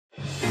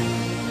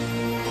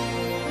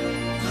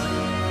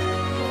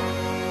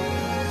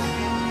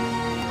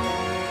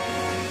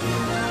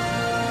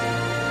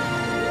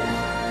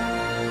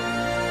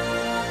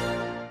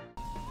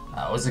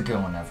How's it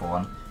going,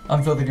 everyone?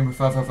 I'm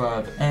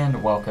Gamer555,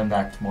 and welcome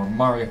back to more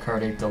Mario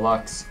Kart 8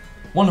 Deluxe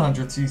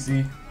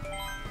 100cc.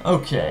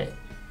 Okay,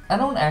 I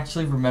don't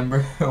actually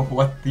remember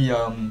what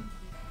the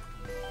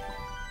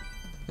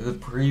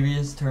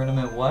previous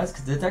tournament was,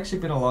 because it's actually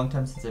been a long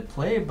time since I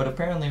played, but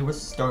apparently it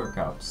was Star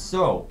Cup.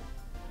 So,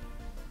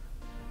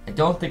 I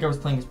don't think I was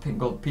playing as Pink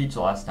Gold Peach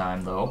last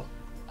time, though.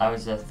 I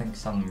was, I think,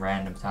 some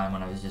random time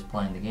when I was just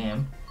playing the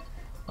game.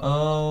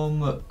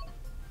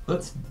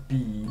 Let's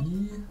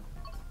be...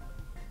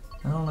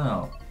 I don't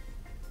know.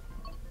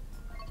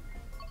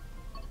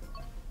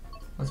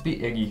 Let's be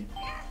Iggy.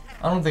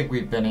 I don't think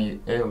we've been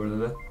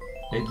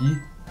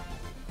Iggy.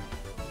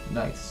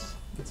 Nice.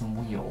 Get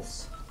some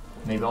wheels.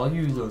 Maybe I'll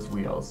use those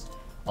wheels.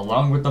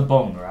 Along with the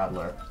Bone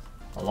Rattler.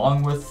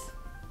 Along with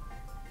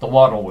the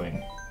Waddle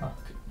Wing.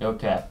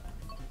 Okay.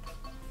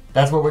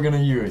 That's what we're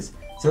gonna use.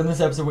 So in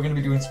this episode we're gonna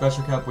be doing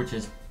Special Cup, which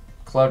is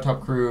Cloud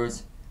Top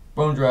Cruise,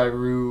 Bone Dry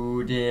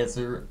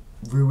Desert,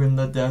 Ruin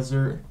the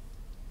Desert,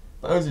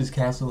 Bowser's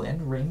Castle,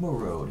 and Rainbow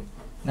Road.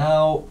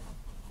 Now,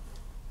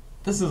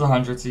 this is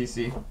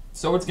 100cc,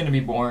 so it's gonna be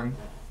boring.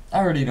 I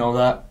already know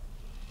that.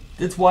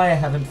 That's why I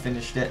haven't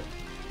finished it,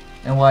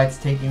 and why it's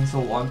taking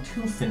so long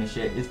to finish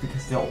it is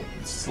because the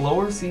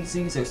slower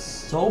CCs are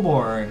so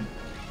boring,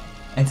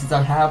 and since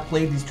I have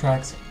played these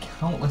tracks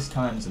countless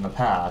times in the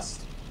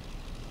past,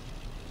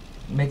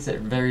 it makes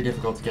it very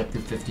difficult to get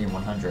through 50 and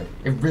 100.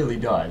 It really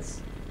does.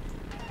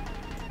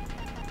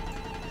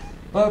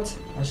 But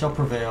I shall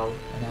prevail,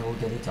 and I will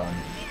get it done.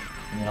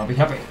 And then I'll be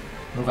happy.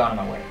 Move out of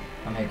my way.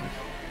 I'm Iggy.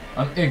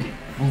 I'm Iggy.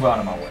 Move out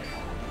of my way.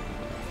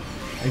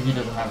 Iggy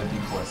doesn't have a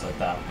deep voice like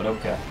that, but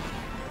okay.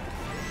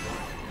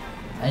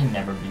 I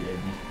never be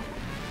Iggy.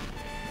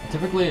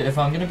 Typically, if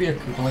I'm gonna be a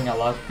Koopling, I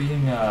love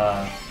being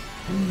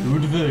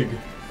Ludwig.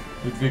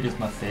 Ludwig is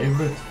my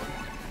favorite.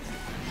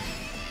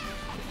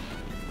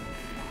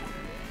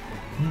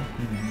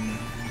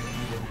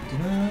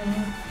 Okay.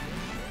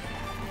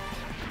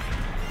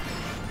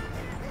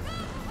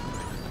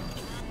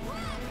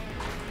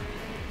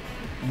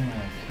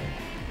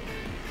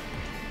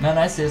 Man,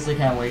 I seriously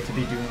can't wait to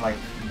be doing like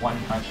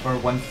 100 or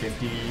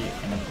 150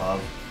 and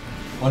above.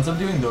 Once I'm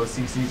doing those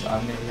CCs,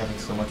 I'm gonna be having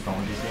so much fun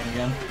with this game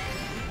again.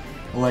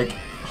 Like,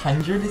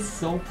 100 is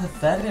so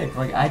pathetic.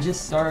 Like, I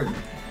just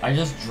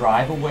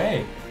drive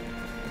away.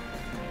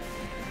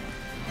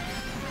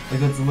 Like,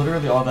 that's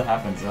literally all that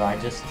happens. I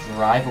just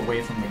drive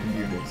away from the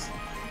computers.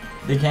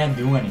 They can't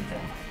do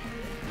anything.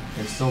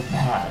 They're so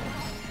bad.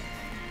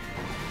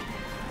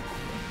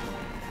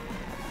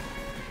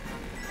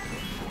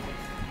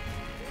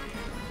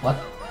 What?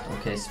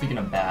 Okay, speaking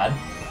of bad,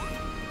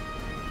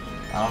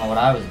 I don't know what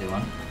I was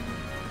doing.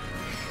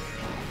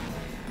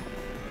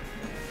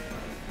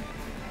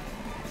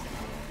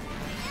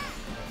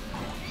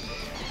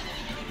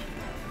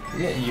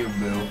 Forget you,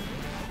 boo.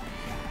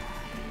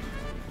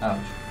 Ouch.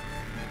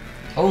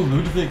 Oh,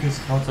 Ludwig has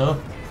caught up.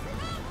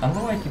 I don't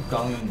know why I keep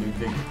calling him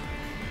Ludwig.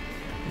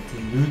 It's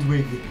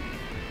Ludwig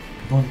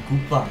von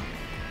Koopa.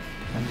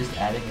 I'm just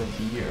adding the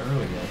B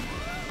earlier.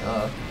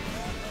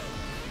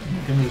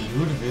 Look at me,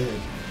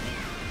 Ludwig.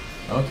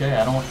 Okay,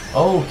 I don't.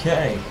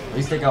 Okay, at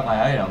least I got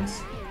my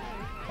items.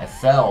 I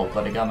fell,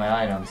 but I got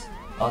my items.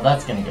 Oh,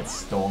 that's gonna get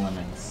stolen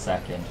in a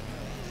second.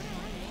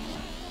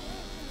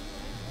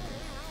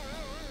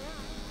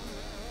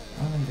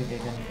 I don't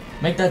think I can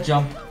make that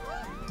jump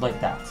like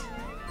that.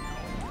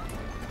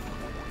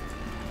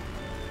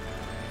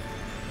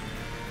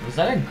 Was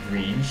that a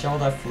green shell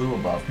that flew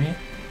above me?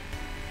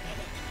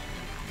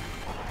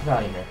 Get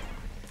out of here.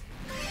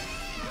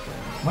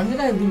 When did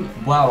I lose?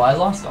 Wow, I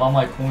lost all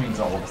my coins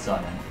all of a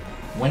sudden.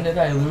 When did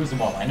I lose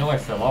them all? I know I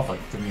fell off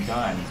like 3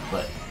 times,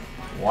 but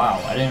wow,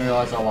 I didn't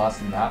realize I lost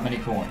that many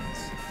coins.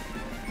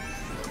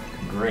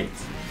 Great.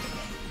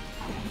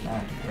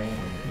 Not great.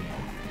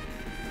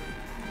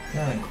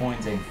 Having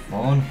coins ain't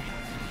fun.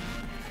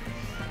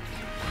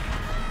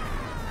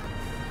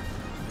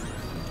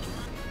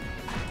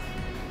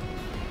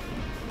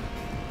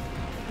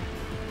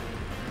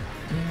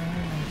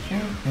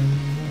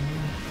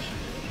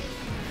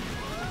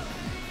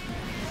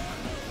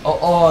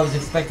 Oh, I was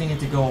expecting it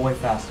to go away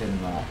faster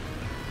than that.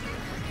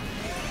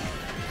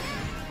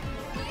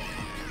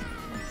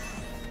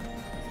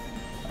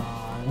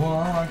 I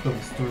want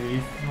those 3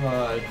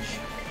 fudge.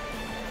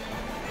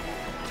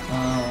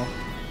 Oh.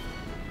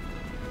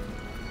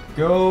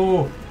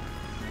 Go!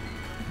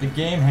 The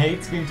game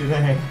hates me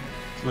today.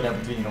 That's what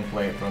happens when you don't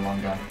play it for a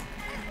long time.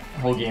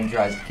 The whole game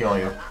tries to kill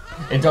you.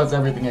 It does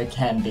everything it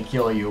can to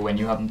kill you when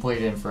you haven't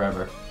played it in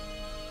forever.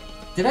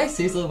 Did I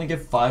seriously only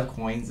get 5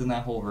 coins in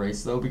that whole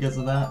race, though, because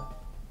of that?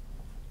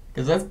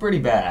 Because that's pretty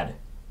bad.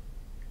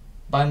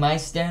 By my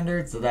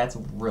standards, that's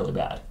really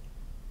bad.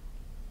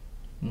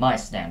 My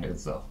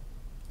standards, though.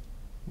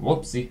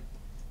 Whoopsie.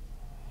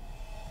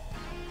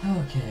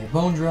 Okay,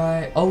 Bone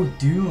Dry. Oh,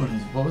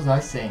 Dunes. What was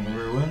I saying?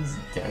 Ruins?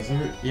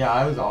 Desert? Yeah,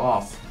 I was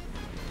off.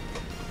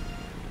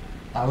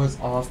 I was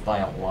off by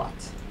a lot.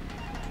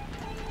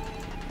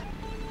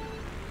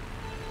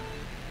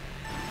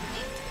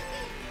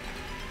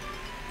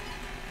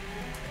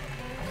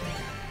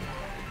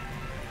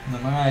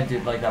 Remember I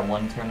did like that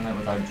one tournament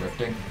without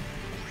drifting?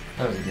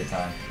 That was a good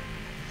time.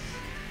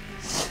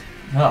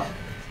 Oh,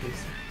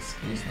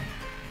 excuse me.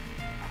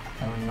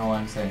 I don't even know why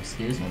I'm saying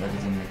excuse me, that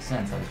doesn't make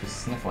sense. I was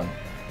just sniffling.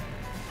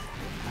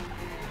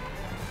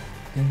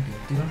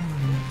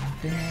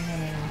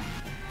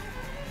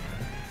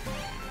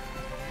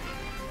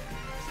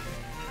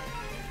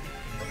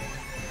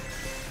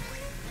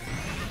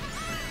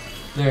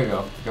 There you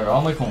go. Got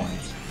all my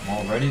coins. I'm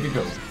all ready to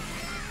go.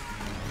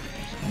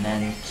 And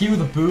then cue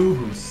the boo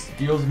who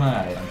steals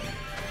my item.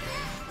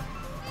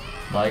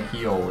 Like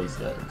he always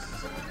does.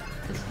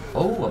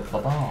 Oh, a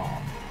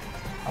ba-bomb.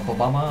 A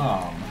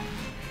ba-ba-bomb.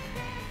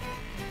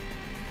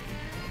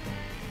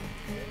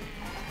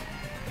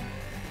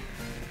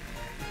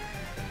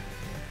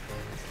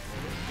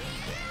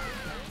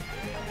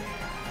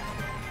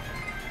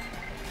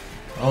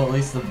 Oh, at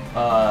least the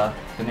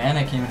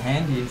banana came in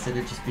handy instead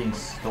of just being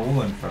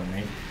stolen from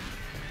me.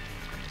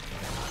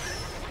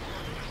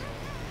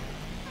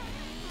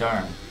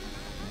 Darn.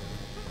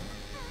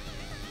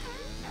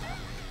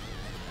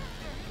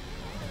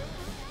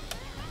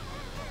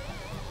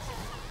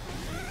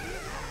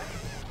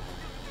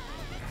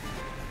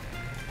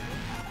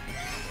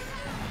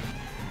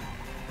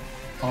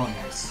 Oh,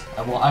 nice.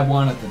 I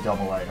wanted the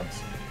double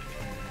items.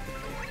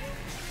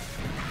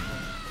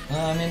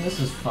 I mean, this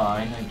is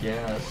fine, I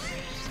guess.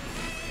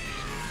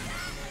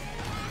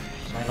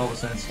 Might all of a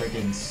sudden start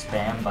getting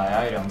spammed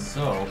by items,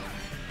 so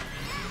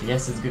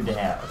yes, it's good to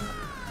have.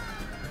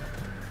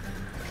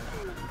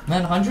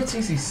 Man,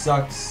 100cc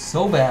sucks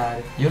so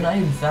bad, you're not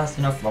even fast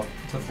enough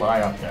to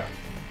fly up there.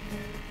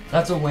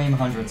 That's what lame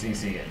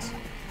 100cc is.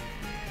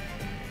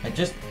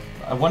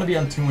 I want to be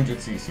on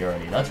 200cc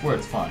already, that's where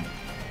it's fun.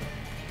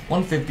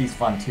 150 is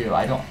fun too,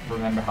 I don't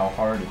remember how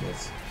hard it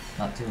is.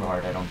 Not too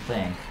hard, I don't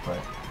think,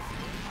 but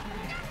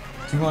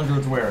 200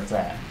 is where it's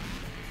at.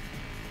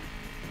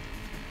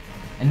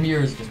 And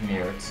mirror is just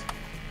mirror, it's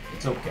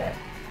okay.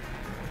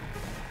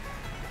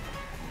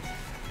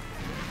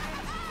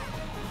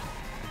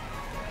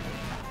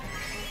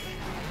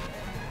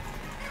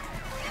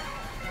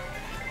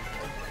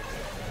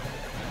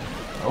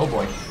 Oh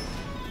boy.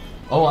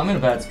 Oh, I'm in a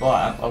bad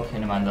spot. Okay,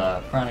 never mind,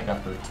 the piranha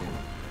got hurt too.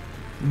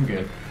 I'm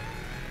good.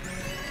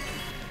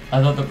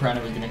 I thought the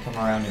piranha was gonna come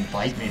around and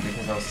bite me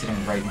because I was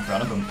sitting right in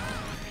front of him.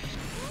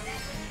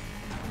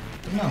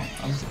 But no,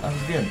 I was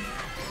good.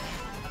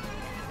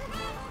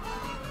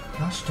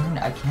 Gosh darn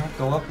it, I can't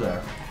go up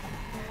there.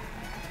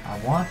 I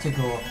want to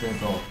go up there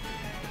though.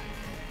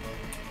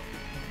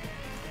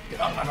 Get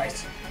on my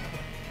face.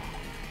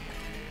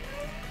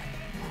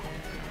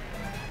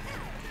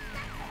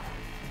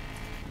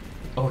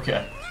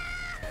 Okay.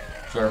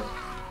 Sure.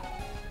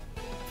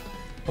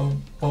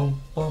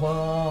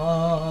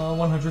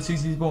 100cc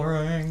is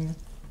boring.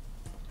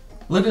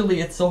 Literally,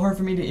 it's so hard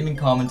for me to even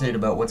commentate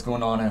about what's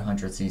going on in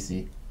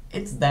 100cc.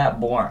 It's that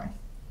boring.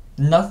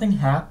 Nothing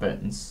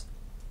happens.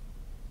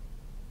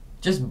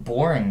 Just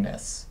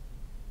boringness.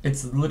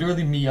 It's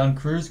literally me on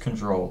cruise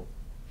control.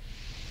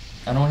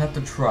 I don't have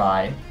to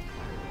try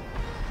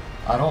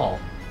at all.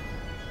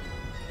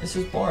 It's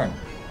just boring.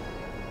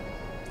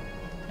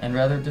 And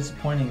rather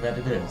disappointing that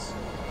it is.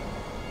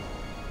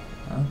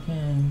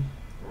 Okay.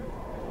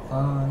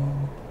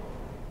 Fine.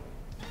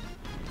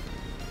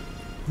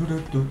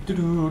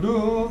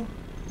 Do-do-do-do-do-do.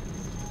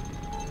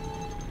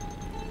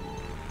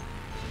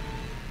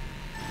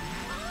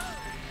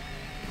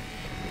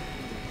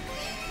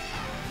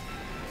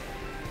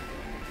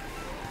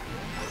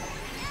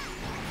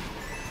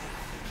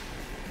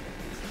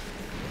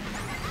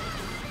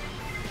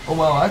 Oh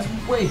wow, that's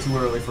way too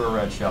early for a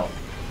red shell.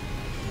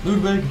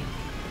 Ludwig,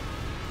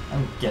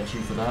 I'll get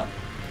you for that.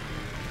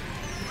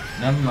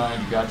 Never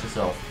mind, you got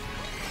yourself.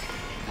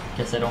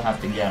 Guess I don't have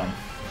to get him.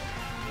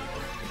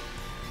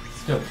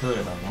 Still could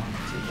if I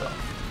wanted to though.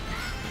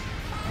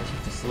 I just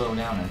have to slow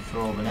down and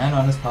throw a banana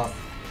on his puff.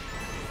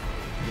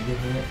 Did he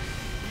get hit?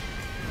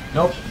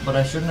 Nope, but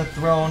I shouldn't have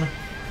thrown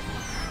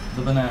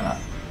the banana.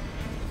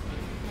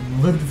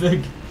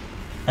 Ludwig,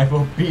 I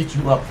will beat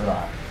you up for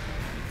that.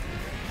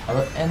 I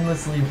will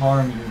endlessly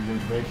harm you,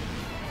 Ludwig,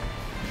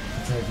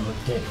 until you look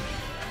dead.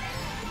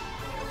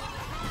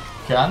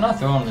 Okay, I'm not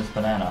throwing this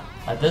banana.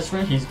 At this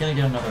rate, he's gonna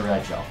get another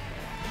red shell.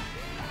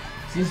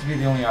 Seems to be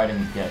the only item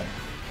he's getting.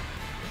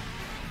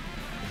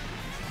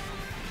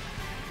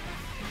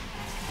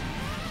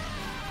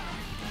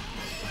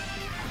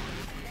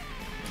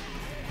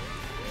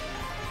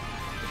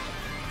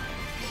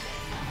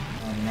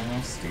 Oh,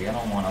 nasty. I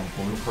don't want to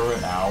blooper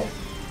it now.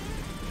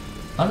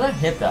 How did I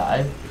hit that?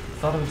 I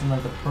thought it was in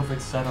like the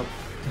perfect setup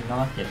to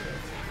not get hit.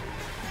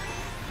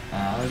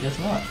 I guess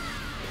not.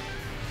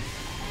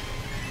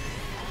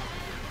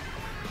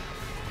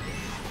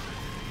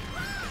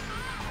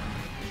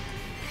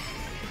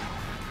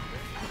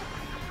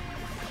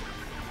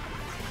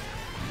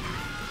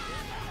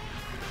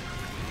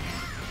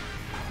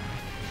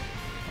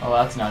 Oh,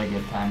 that's not a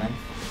good timing.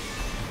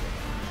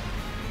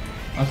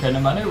 Okay, no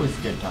matter, it was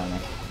good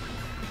timing.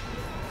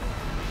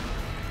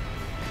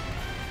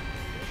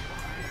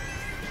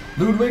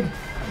 Ludwig?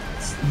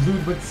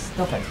 Ludwig,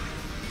 stop it.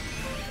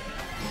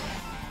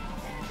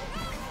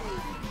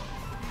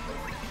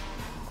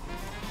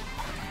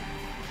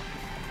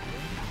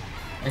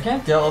 I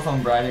can't tell if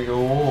I'm riding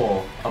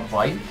a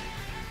bike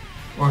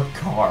or a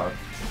car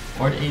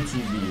or an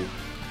ATV.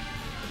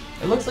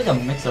 It looks like a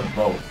mix of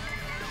both,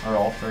 or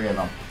all three of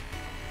them,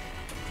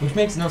 which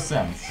makes no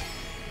sense.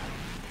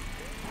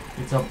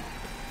 It's a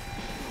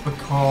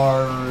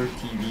car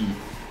TV.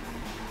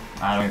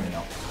 I don't even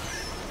know.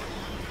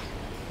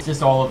 It's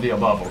just all of the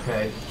above,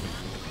 okay?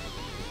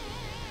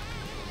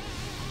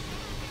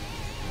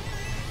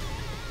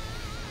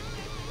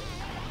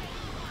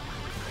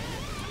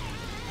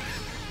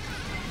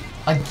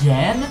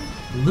 Again?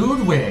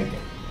 Ludwig!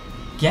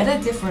 Get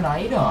a different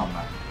item!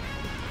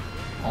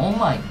 Oh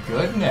my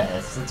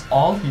goodness, that's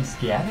all he's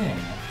getting.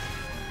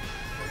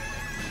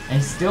 And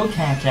he still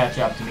can't catch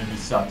up to me, he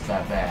sucks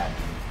that bad.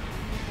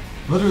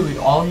 Literally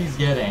all he's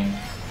getting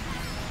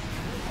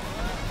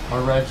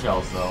are red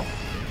shells though.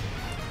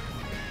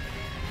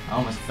 I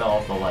almost fell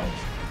off the ledge.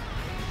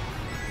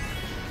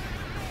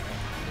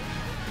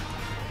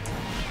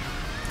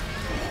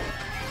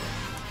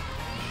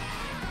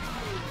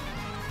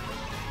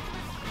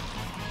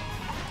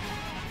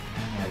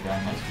 Yeah, I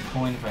got a nice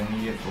coin if I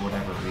need it for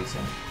whatever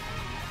reason.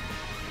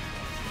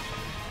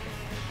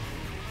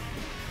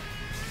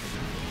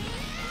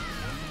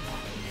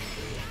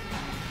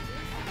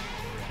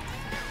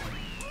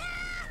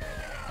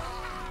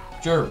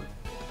 Sure,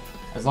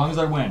 as long as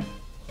I win.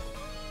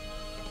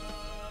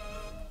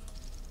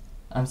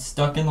 I'm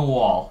stuck in the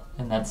wall,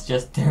 and that's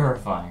just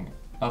terrifying.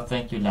 Oh,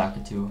 thank you,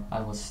 Lakitu.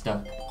 I was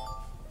stuck.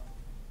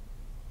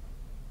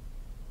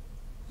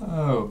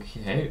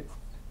 Okay.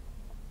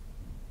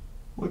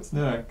 What's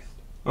next?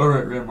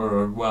 Alright,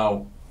 remember,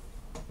 wow.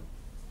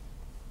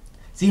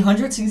 See,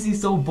 100cc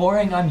is so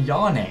boring, I'm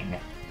yawning.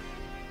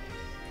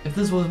 If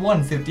this was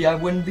 150, I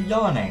wouldn't be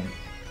yawning.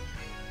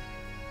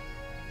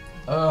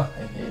 Ugh,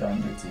 I hate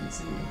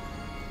 100cc.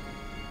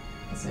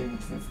 Let's say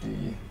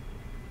 50.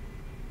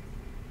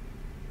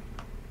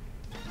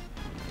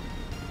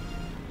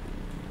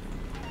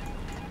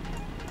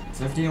 It's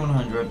 50 and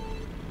 100.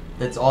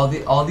 That's all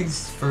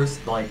these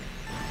first like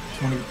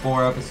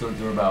 24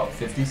 episodes are about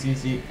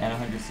 50cc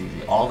and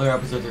 100cc. All their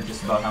episodes are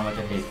just about how much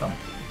I hate them.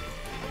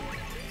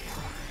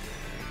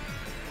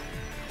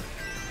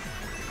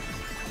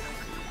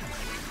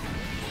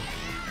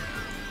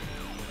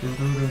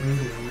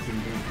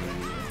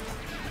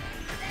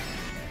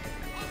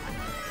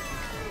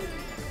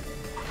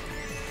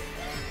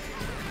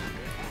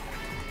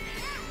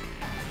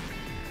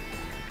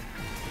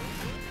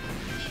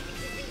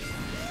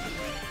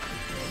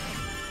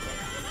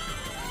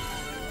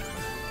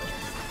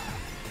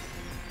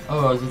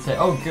 Oh, I was gonna say,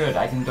 oh good,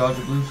 I can dodge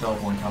a blue shell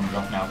if one comes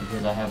up now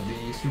because I have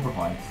the super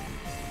coin.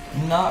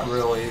 Not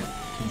really,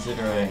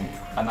 considering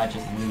I might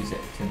just lose it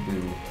to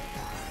Boo.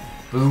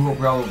 Boo will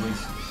probably...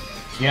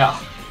 Yeah!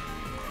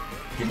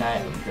 Good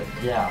night.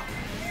 Yeah.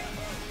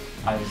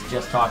 I was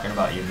just talking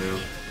about you, Boo.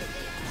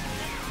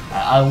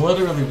 I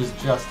literally was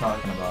just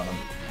talking about him.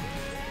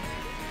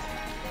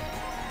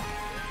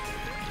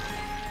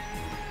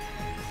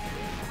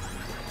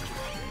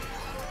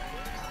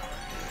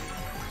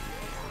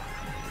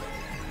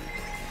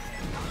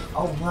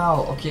 Oh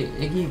wow, okay,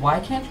 Iggy,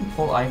 why can't you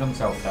pull items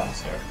out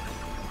faster?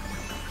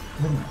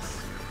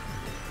 Goodness.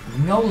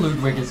 You know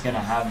Ludwig is gonna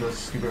have those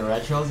stupid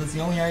red shells, it's the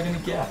only item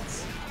he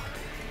gets.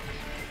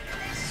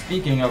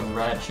 Speaking of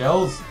red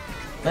shells,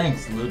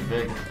 thanks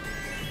Ludwig.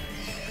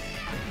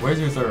 Where's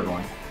your third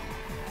one?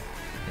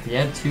 If he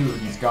had two,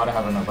 he's gotta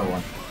have another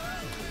one.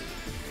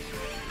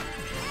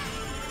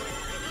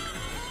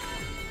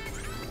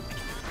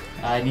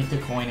 I need the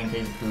coin in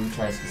case Boo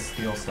tries to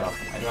steal stuff.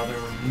 I'd rather...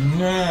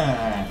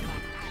 Nah.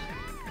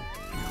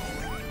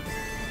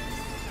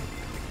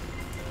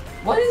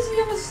 Why does he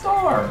have a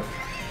star?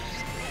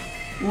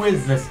 Who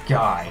is this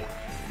guy?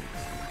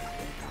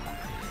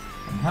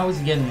 And how is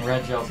he getting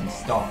red shells and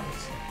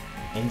stars?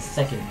 In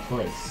second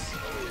place.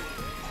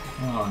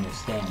 I don't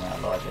understand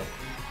that logic.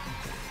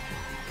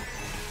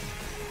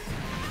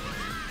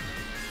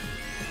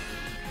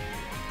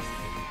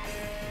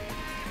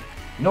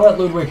 You know what,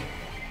 Ludwig?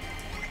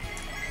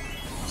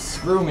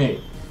 Screw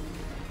me.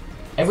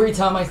 Every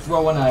time I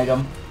throw an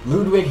item,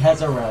 Ludwig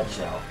has a red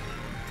shell.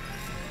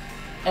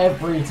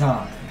 Every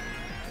time.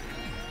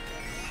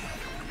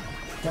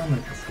 Done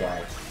with this guy.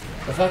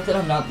 The fact that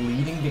I'm not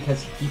leading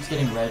because he keeps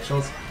getting red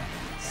shells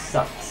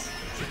sucks.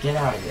 So get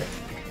out of here.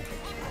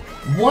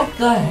 What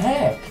the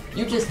heck?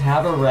 You just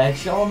have a red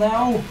shell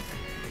now?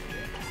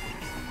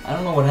 I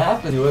don't know what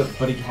happened to it,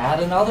 but he had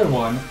another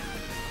one.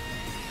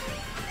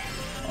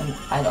 And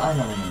I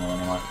don't even know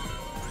anymore.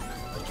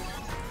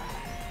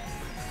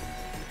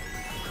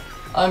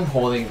 I'm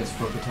holding this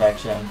for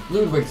protection.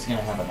 Ludwig's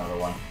gonna have another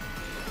one.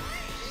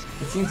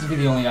 It seems to be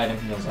the only item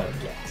he knows how to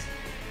get.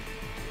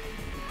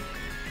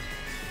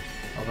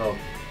 Although,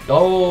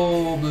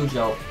 oh, blue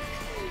shell,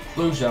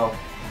 blue shell,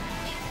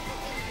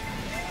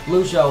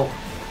 blue shell.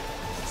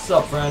 What's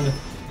up, friend?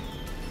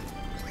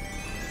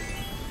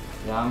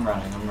 Yeah, I'm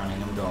running, I'm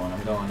going.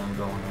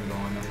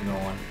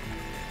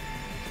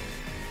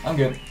 I'm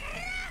good.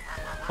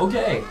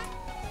 Okay,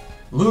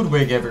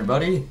 Ludwig,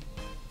 everybody.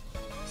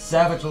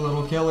 Savage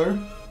little killer.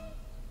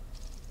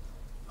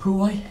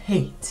 who I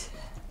hate.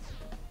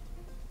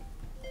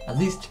 At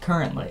least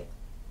currently.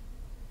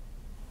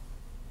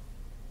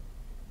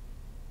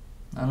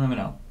 I don't even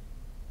know.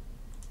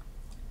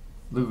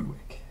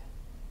 Ludwig.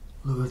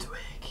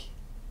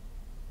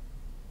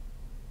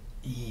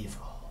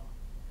 Evil.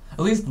 At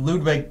least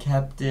Ludwig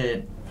kept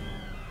it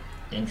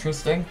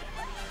interesting.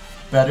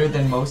 Better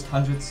than most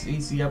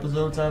 100cc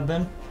episodes have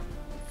been.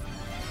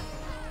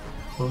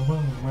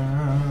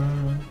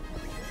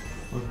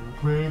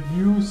 Ludwig,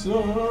 you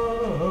suck.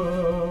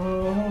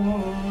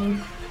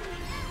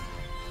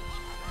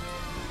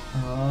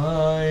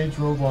 I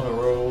drove on a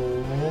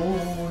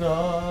road,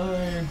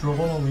 I drove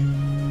on a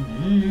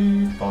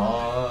leaf,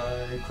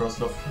 I crossed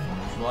the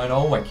finish line.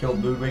 Oh, I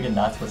killed Ludwig and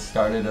that's what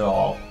started it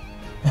all.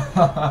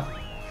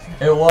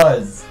 It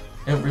was.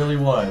 It really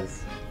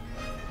was.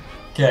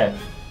 Okay.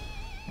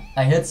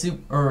 I hit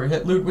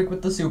Ludwig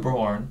with the super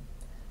horn.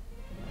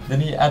 Then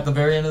he, at the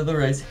very end of the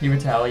race, he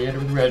retaliated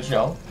with red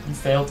shell. He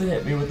failed to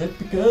hit me with it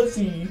because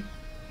he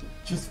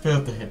just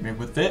failed to hit me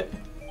with it.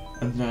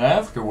 And then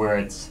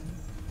afterwards,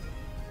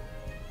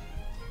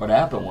 what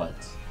happened was,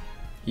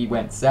 he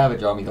went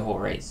savage on me the whole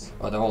race,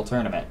 or the whole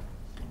tournament,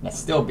 and I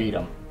still beat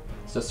him.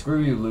 So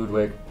screw you,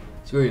 Ludwig.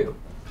 Screw you.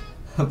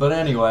 But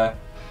anyway,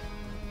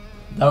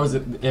 that was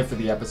it for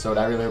the episode.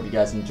 I really hope you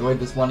guys enjoyed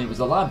this one. It was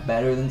a lot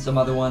better than some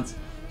other ones,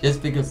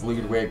 just because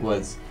Ludwig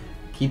was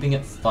keeping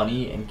it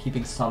funny and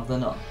keeping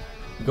something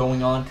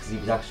going on, because he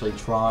was actually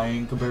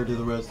trying compared to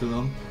the rest of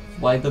them.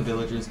 Why the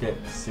villagers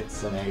get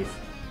 6th and 8th?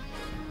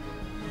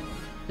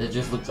 It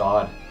just looks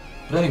odd.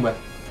 But anyway,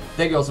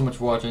 thank you all so much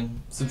for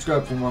watching.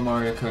 Subscribe for more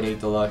Mario Kart 8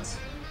 Deluxe.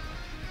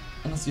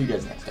 And I'll see you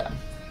guys next time.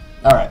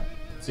 Alright,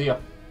 see ya.